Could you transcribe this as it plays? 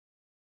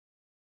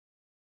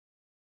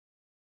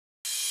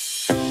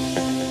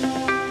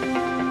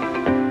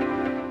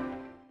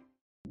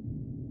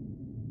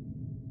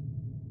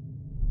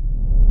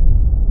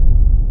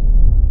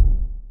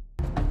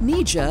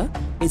Niger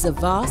is a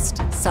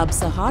vast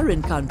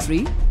sub-Saharan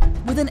country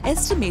with an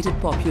estimated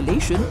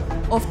population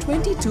of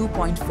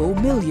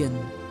 22.4 million.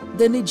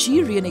 The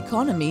Nigerian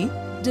economy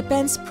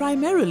depends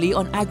primarily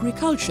on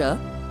agriculture,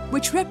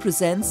 which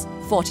represents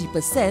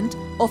 40%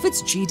 of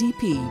its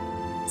GDP.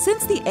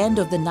 Since the end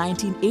of the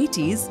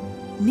 1980s,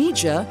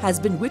 Niger has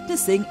been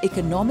witnessing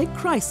economic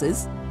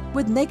crisis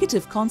with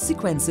negative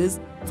consequences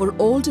for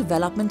all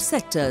development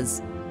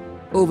sectors.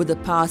 Over the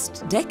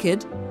past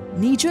decade,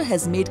 Niger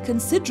has made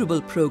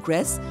considerable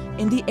progress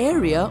in the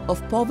area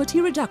of poverty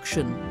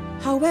reduction.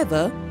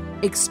 However,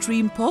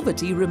 extreme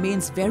poverty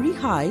remains very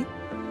high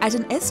at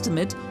an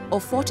estimate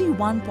of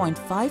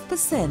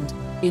 41.5%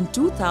 in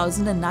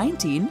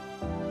 2019,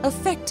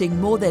 affecting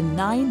more than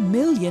 9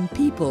 million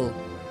people.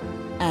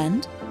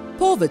 And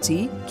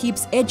poverty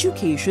keeps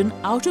education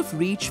out of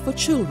reach for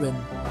children.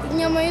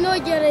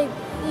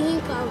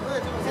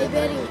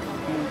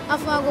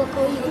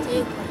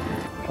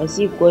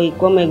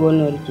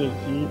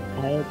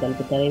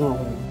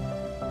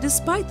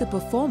 Despite the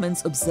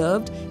performance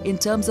observed in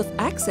terms of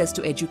access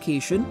to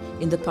education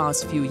in the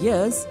past few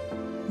years,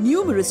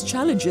 numerous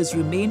challenges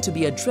remain to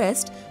be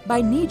addressed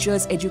by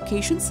Niger's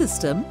education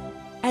system,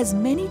 as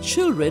many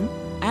children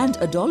and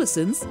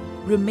adolescents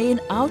remain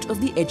out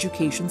of the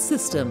education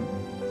system.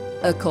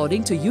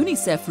 According to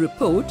UNICEF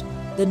report,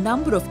 the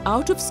number of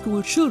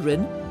out-of-school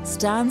children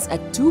stands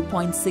at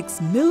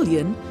 2.6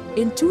 million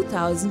in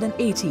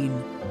 2018.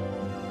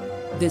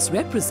 This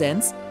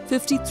represents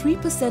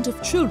 53%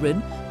 of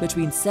children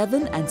between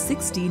 7 and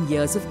 16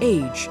 years of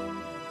age.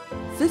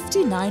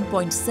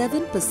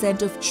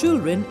 59.7% of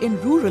children in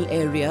rural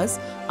areas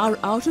are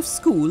out of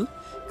school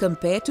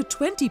compared to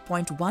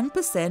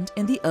 20.1%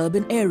 in the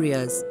urban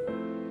areas.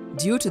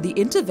 Due to the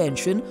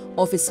intervention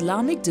of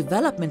Islamic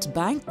Development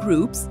Bank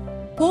Group's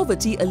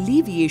Poverty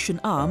Alleviation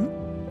Arm,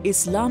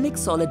 Islamic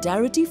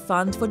Solidarity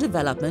Fund for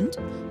Development,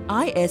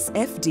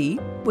 ISFD,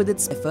 with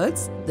its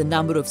efforts, the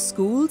number of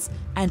schools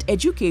and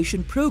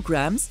education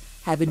programs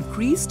have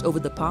increased over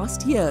the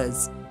past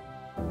years.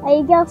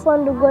 Aiga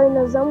fondu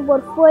goino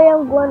zambor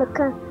foyan gono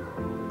kan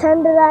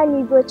tandra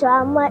ni gocho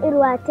amma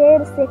irwa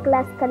ter se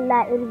class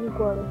kala irgi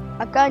gono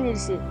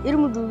akanirse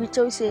irmu dubi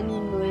chawse ni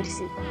no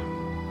irse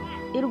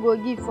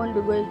irgogi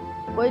fondu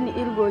goini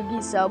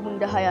irgogi sabun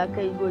da haya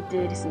kai go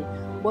terse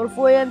bor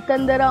foyan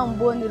tandra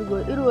ambonirgo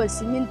irwa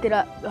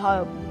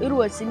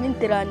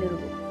simintira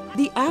nirgo.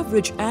 The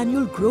average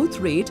annual growth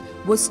rate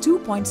was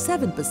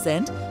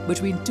 2.7%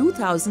 between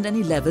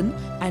 2011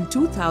 and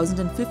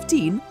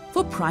 2015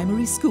 for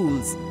primary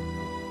schools.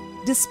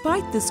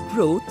 Despite this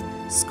growth,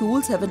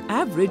 schools have an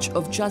average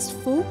of just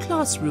 4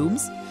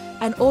 classrooms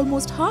and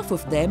almost half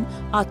of them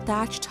are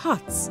thatched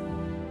huts.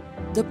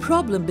 The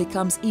problem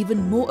becomes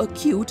even more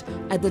acute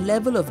at the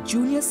level of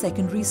junior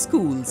secondary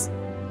schools.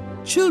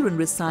 Children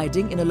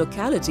residing in a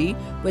locality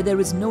where there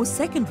is no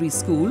secondary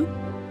school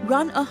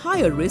run a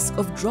higher risk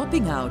of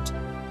dropping out.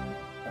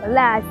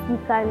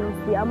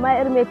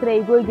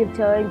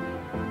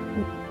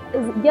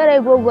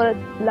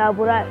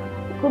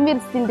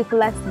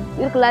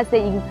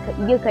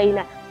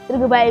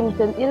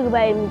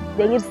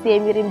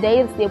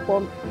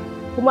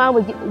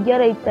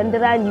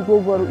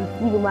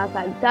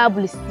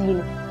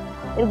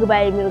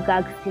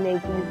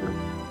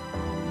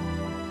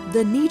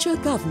 The Niger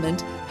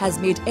government has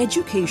made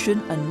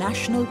education a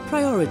national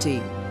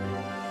priority,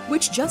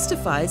 which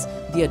justifies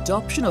the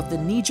adoption of the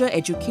Niger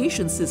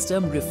Education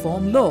System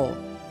Reform Law.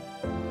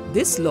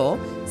 This law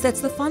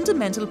sets the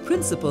fundamental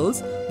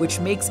principles which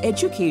makes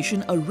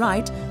education a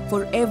right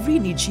for every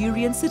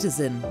Nigerian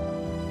citizen.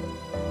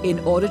 In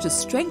order to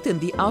strengthen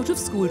the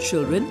out-of-school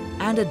children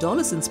and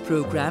adolescents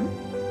program,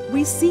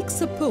 we seek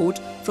support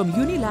from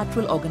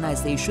unilateral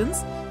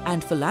organizations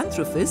and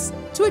philanthropists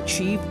to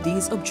achieve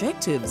these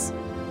objectives.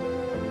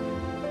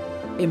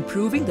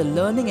 Improving the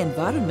learning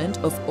environment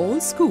of all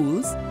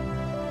schools,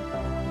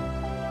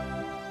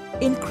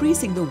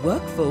 increasing the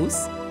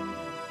workforce,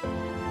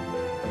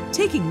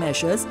 taking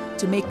measures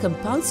to make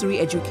compulsory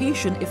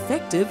education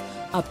effective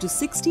up to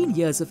 16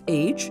 years of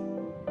age,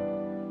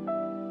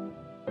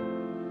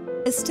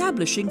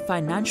 establishing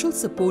financial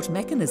support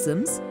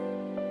mechanisms,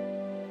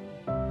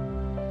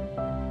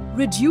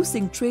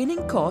 reducing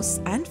training costs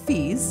and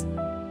fees,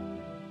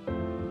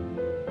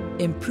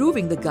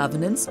 improving the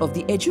governance of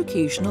the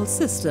educational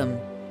system,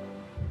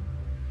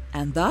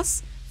 and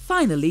thus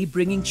finally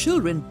bringing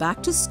children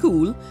back to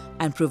school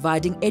and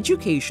providing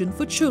education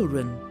for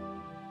children.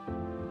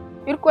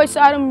 Irkoy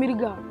saram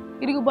mirga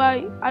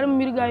irgbai aram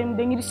mirga im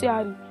dengir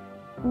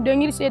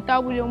se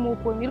tabule mo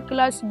ko mir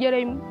class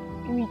jere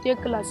mi te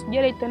class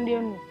jere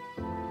tandeno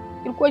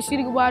irkoy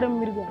sirgbaram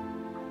mirga.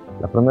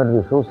 La première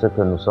des choses, c'est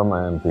que nous sommes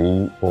un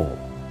pays pauvre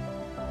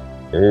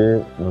et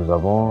nous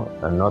avons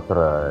un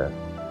autre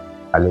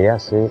aléa,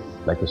 c'est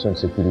la question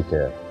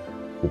sécuritaire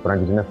qui prend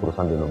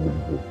 19% de nos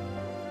budgets.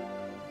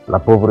 La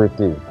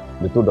pauvreté,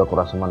 le taux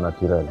d'accroissement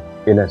naturel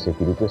et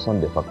l'insécurité sont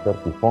des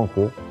facteurs qui font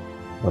que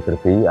notre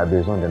pays a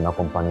besoin d'un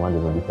accompagnement de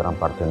nos différents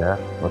partenaires,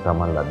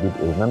 notamment la BID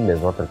et même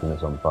les autres qui ne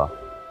sont pas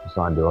qui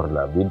sont en dehors de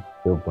la ville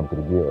peuvent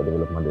contribuer au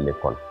développement de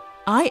l'école.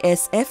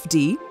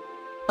 ISFD,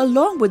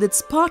 along with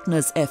its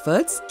partners'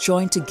 efforts,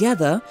 join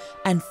together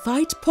and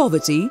fight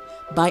poverty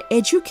by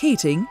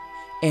educating,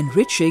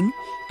 enriching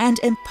and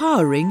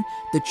empowering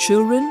the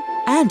children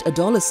and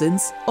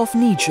adolescents of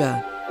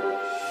Niger.